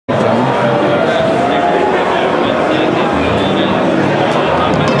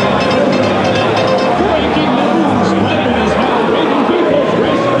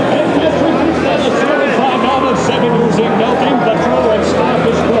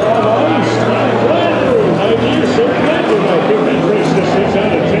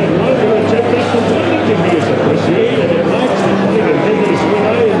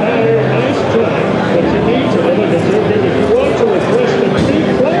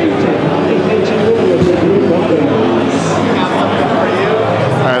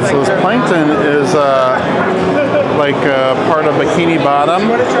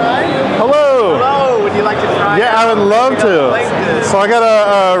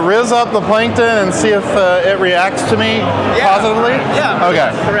Rizz Up the Plankton and see if it reacts to me positively? Yeah. Okay.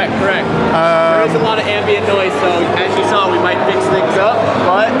 Correct. There is a lot of ambient noise, so as you saw, we might fix things up.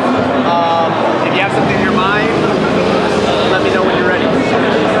 But if you have something in your mind, let me know when you're ready.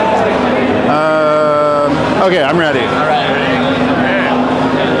 Okay, I'm ready. All right.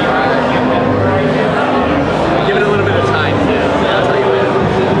 Give it a little bit of time too. I'll tell you when.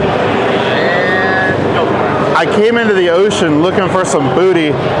 And go for it. I came into the ocean looking for some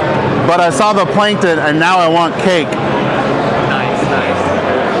booty, but I saw the plankton and now I want cake. Nice.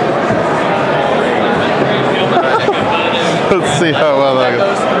 Let's see how well that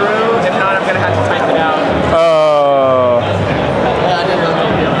goes through. If not, I'm gonna have to type it out.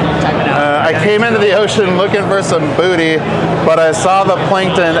 I came into the ocean looking for some booty, but I saw the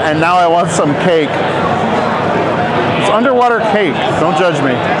plankton and now I want some cake. It's underwater cake. Don't judge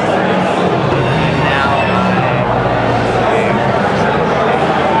me.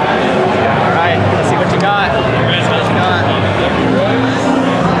 All right, let's see what you got.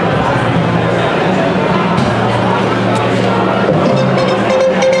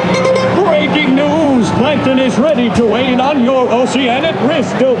 Breaking news! Plankton is ready to weigh in on your oceanic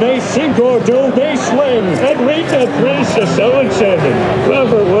risk. Do they sink or do they swim? And rate that place to so and seven.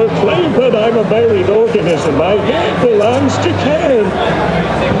 Clever wordplay, but I'm a buried organism. My head belongs to Ken.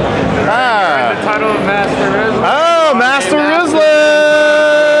 Ah. The title of Master Rizzler. Oh, Master Rizzler!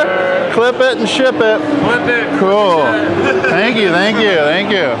 Clip it and ship it. Flip it. Cool. Thank you.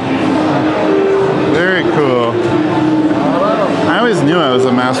 Very cool. I always knew I was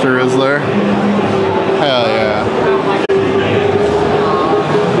a Master Rizzler. Hell yeah.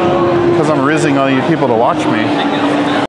 Because I'm rizzing all you people to watch me.